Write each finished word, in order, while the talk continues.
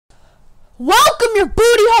Welcome your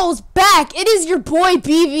booty holes back. It is your boy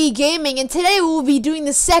BV Gaming, and today we will be doing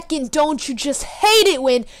the second Don't You Just Hate It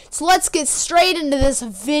win. So let's get straight into this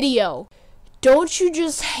video. Don't you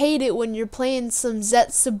just hate it when you're playing some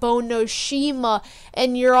Zetsubo no Shima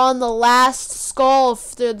and you're on the last skull,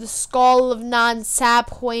 the skull of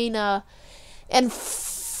Non-Saphuena, and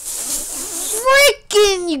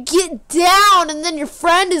freaking you get down and then your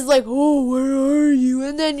friend is like, oh, where are you?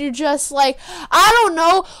 And then you're just like, I don't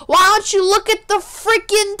know, why don't you look at the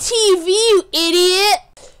freaking TV, you idiot?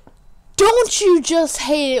 Don't you just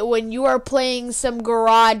hate it when you are playing some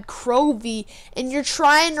Garad Crovy and you're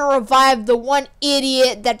trying to revive the one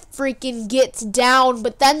idiot that freaking gets down,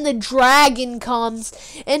 but then the dragon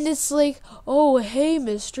comes and it's like, oh, hey,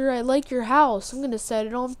 mister, I like your house. I'm gonna set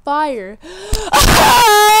it on fire.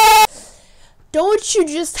 Don't you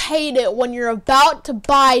just hate it when you're about to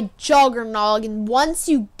buy Juggernog and once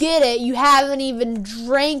you get it, you haven't even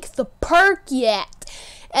drank the perk yet?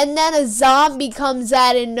 And then a zombie comes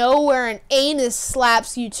out of nowhere and anus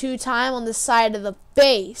slaps you 2 times on the side of the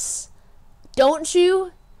face. Don't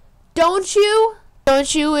you? Don't you?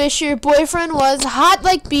 Don't you wish your boyfriend was hot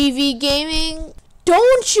like BV Gaming?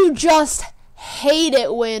 Don't you just hate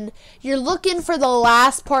it when you're looking for the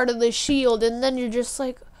last part of the shield and then you're just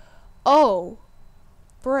like, oh,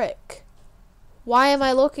 brick. Why am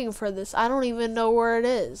I looking for this? I don't even know where it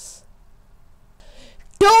is.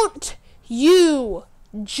 Don't you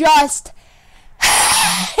just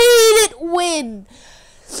hate it when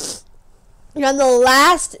you're on the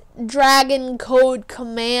last Dragon Code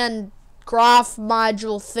Command Graph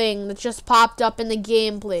module thing that just popped up in the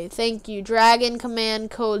gameplay. Thank you, Dragon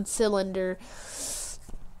Command Code Cylinder.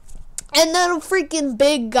 And then a freaking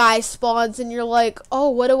big guy spawns and you're like, oh,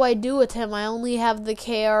 what do I do with him? I only have the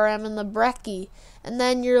KRM and the Brecci. And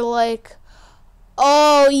then you're like,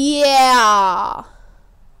 oh yeah,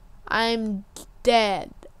 I'm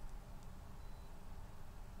dead.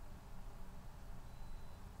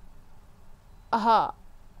 Aha.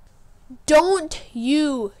 Don't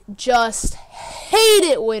you just hate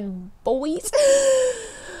it when, boys,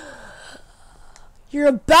 you're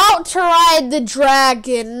about to ride the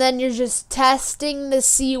dragon and then you're just testing to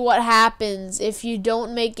see what happens if you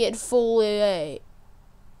don't make it fully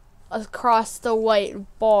across the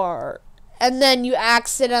white bar and then you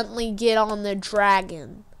accidentally get on the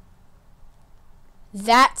dragon.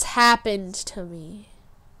 That's happened to me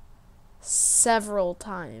several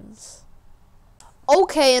times.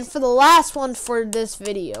 Okay, and for the last one for this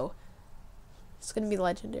video, it's gonna be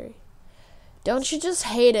legendary. Don't you just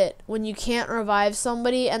hate it when you can't revive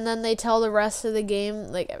somebody and then they tell the rest of the game,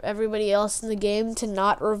 like everybody else in the game, to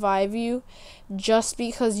not revive you just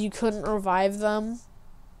because you couldn't revive them?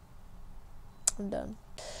 I'm done.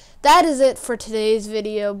 That is it for today's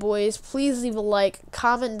video, boys. Please leave a like,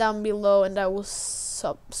 comment down below, and I will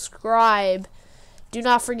subscribe. Do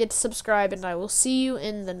not forget to subscribe, and I will see you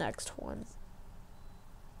in the next one.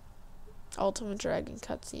 Ultimate Dragon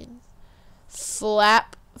cutscene.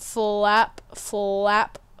 Flap, flap,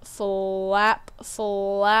 flap, flap, flap,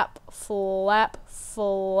 flap, flap,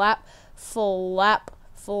 flap,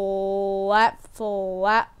 flap,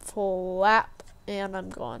 flap, flap, and I'm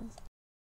gone.